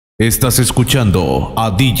Estás escuchando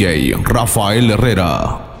a DJ Rafael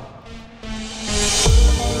Herrera.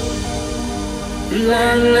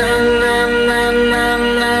 La, la, la, la, la,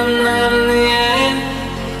 la, la, yeah.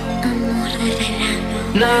 Amor de verano.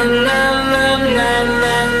 La, la, la, la,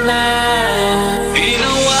 la, la. You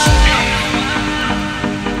know why?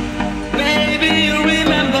 Baby, you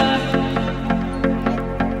remember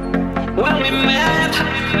when we met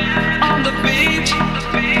on the beach,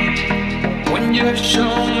 when you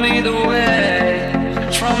showed me the way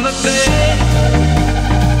from the bay.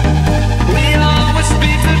 We'll always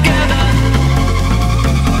be together.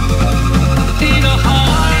 In a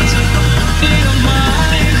heart, in a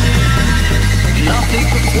mind, nothing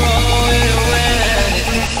could throw it away.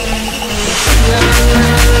 La, la,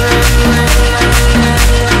 la, la, la,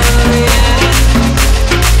 la, yeah.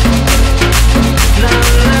 La,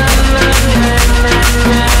 la, la, la, la,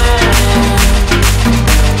 la.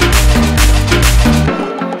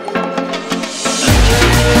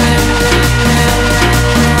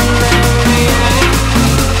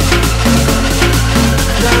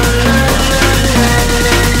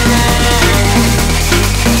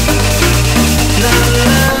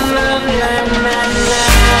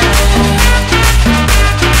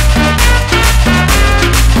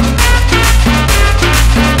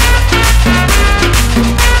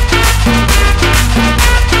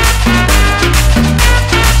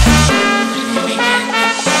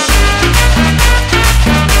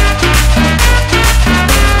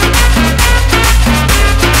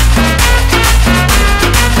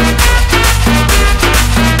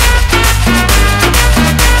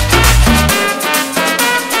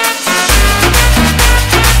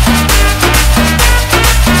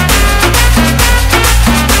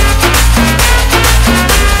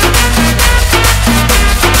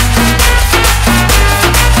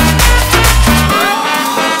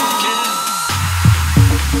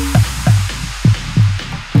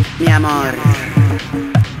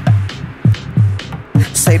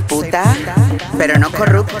 Soy puta, pero no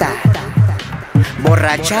corrupta.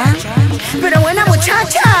 Borracha, pero buena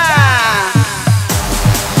muchacha.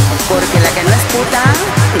 Porque la que no es puta,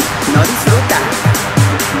 no disfruta.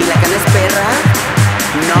 Y la que no es perra,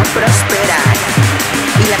 no prospera.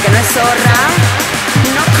 Y la que no es zorra,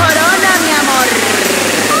 no corona, mi amor.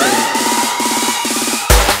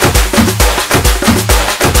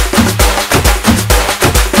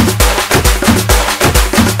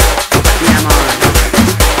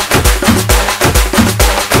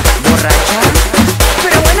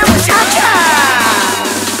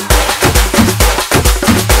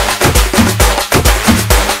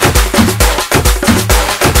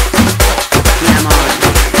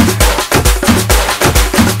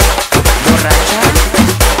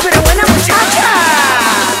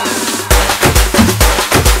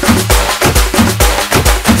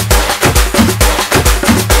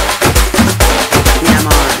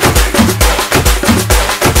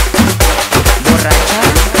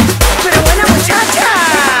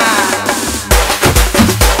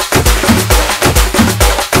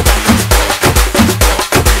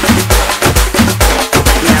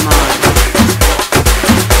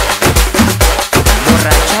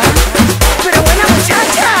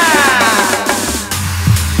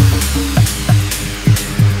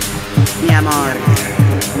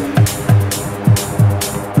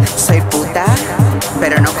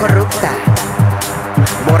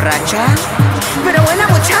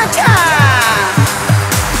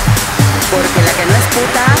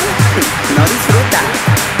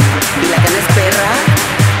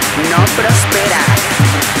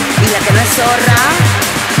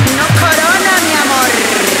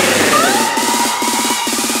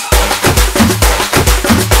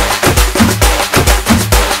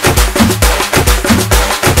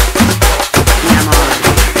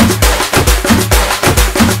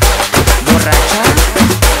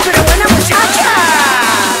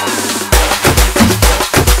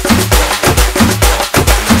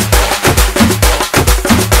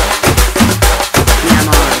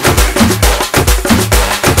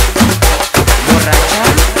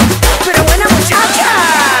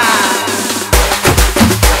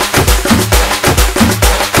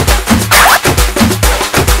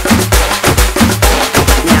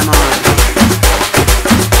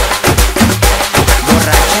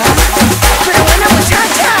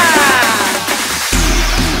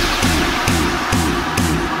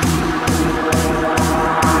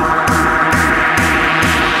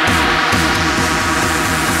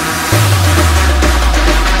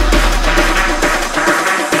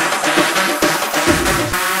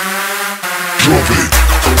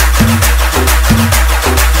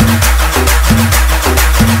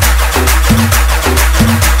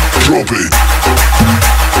 Drop it.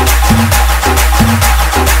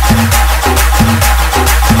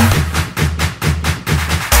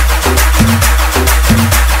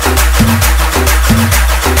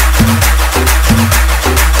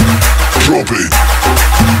 Drop it.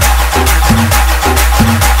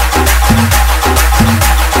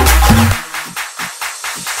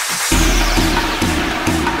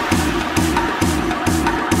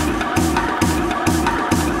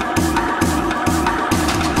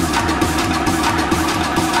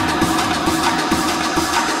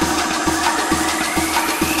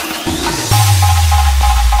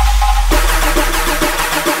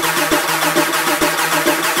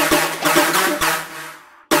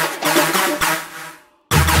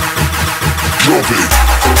 Drop it.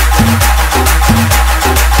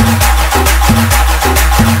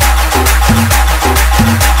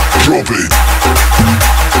 Drop it.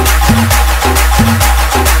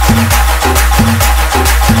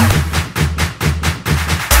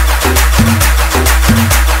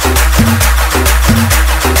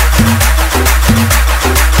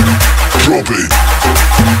 Drop it.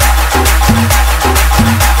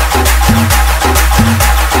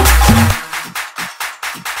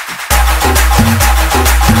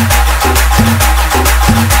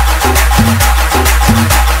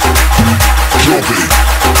 Drop it.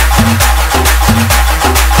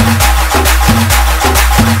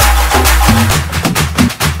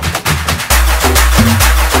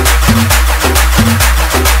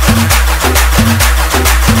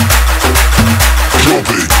 Drop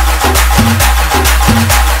it.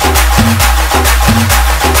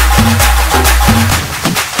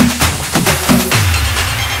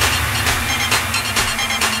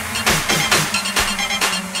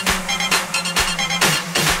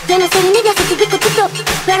 Yo no soy niña, soy tu picotito,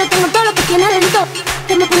 pero tengo todo lo que tiene delito.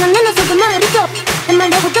 Que me pongan nena, soy tu maderito. El mal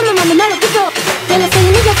de que me mande me lo quito. Yo no soy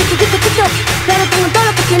niña, soy tu picotito, pero tengo todo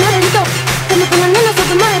lo que tiene delito. Que me pongan nena, soy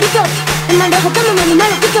tu maderito. El mal de que me mande me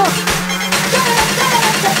lo quito.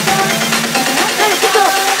 Me lo quito.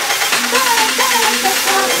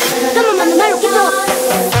 Que me mande me lo quito.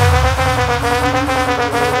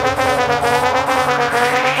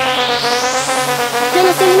 Yo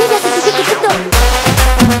no soy niña, soy tu picotito.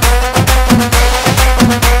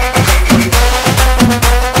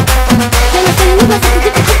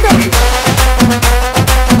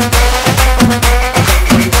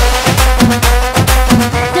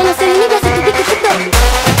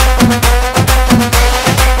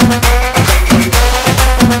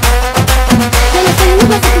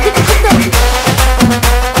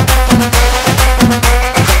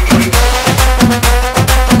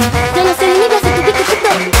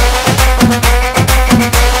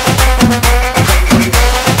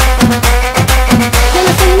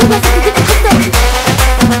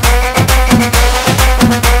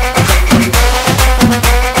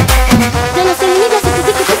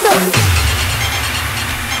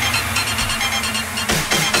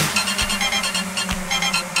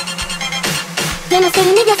 Yo no soy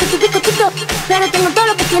niña, soy tu picotito, pero tengo todo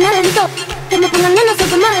lo que tiene delito. Que me pongan nena, soy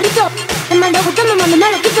tu maderito. El mal de que me mande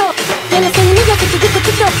me lo quito. Yo no soy niña, soy tu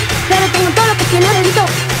picotito, pero tengo todo lo que tiene delito.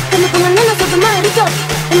 Que me pongan nena, soy tu maderito.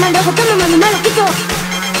 El mal de que me mande me lo quito.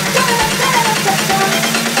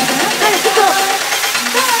 Me lo quito.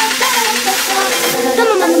 Que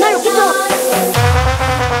me mande me lo quito.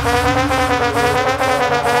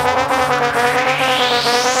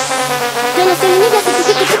 Yo no soy niña, soy tu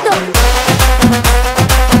picotito.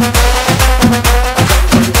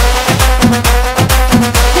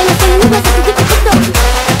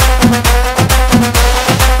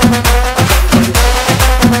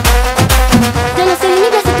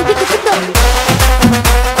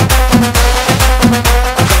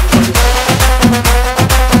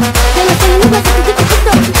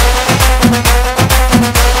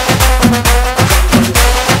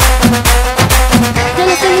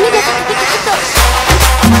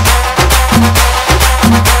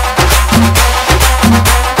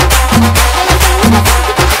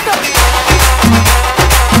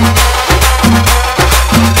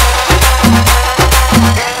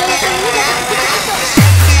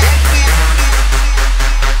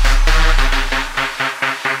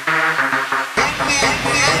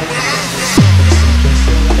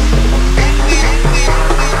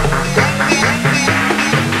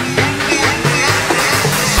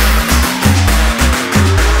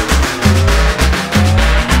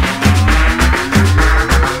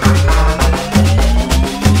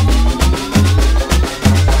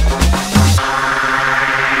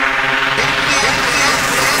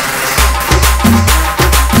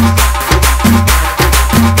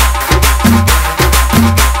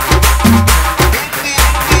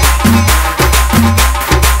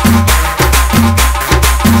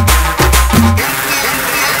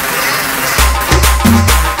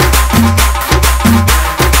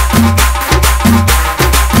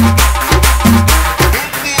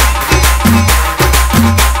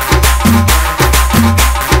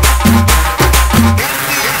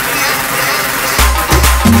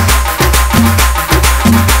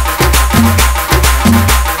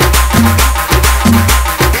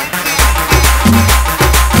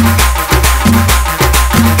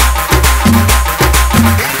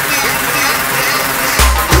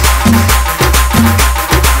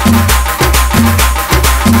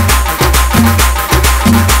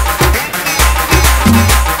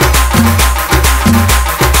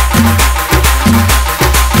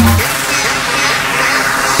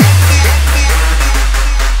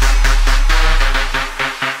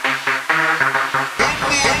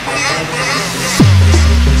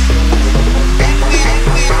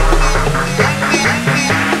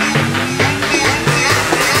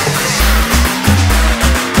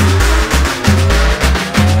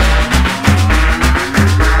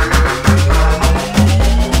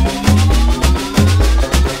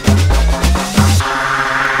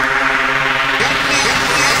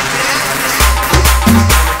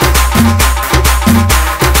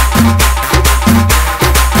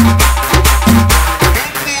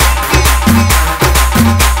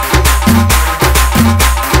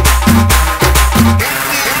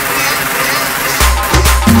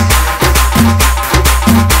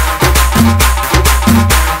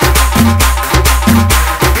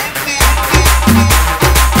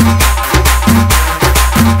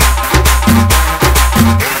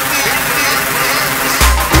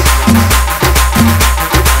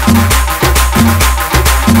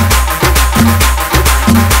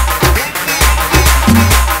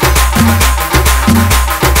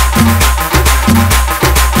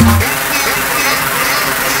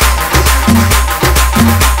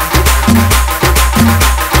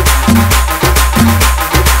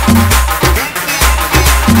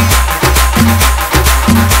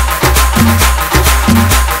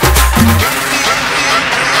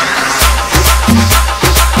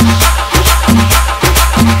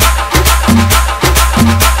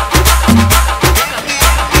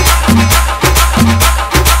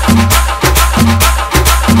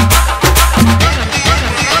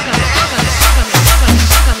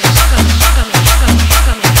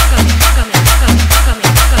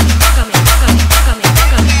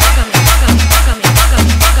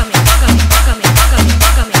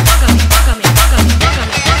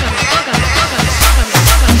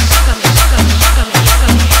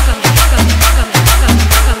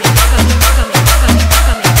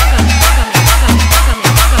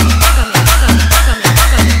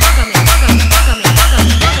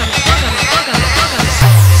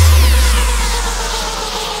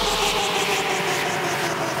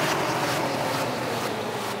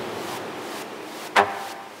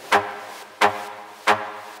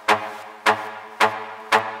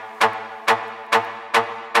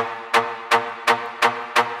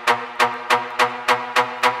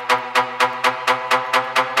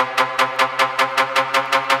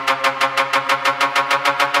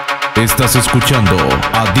 Estás escuchando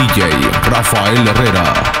a DJ Rafael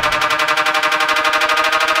Herrera.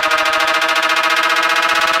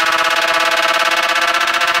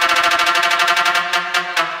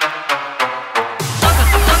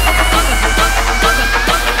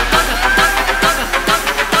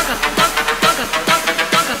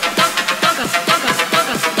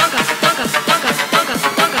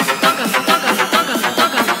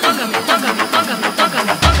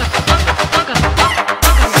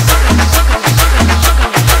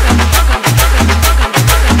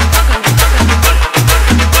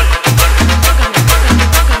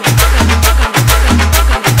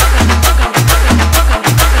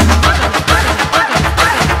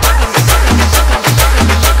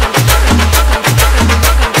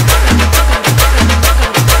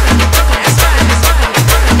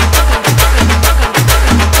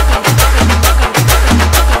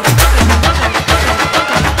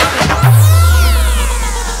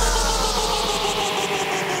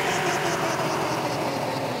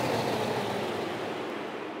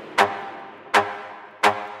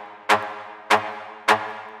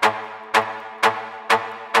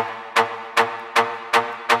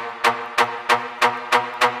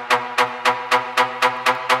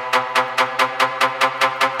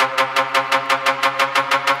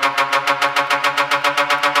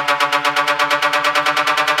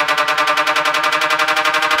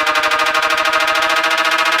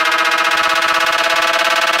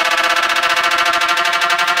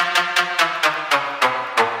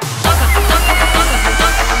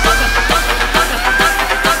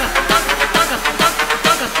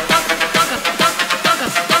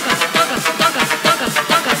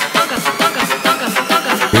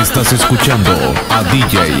 Estás escuchando a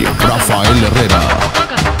DJ Rafael Herrera.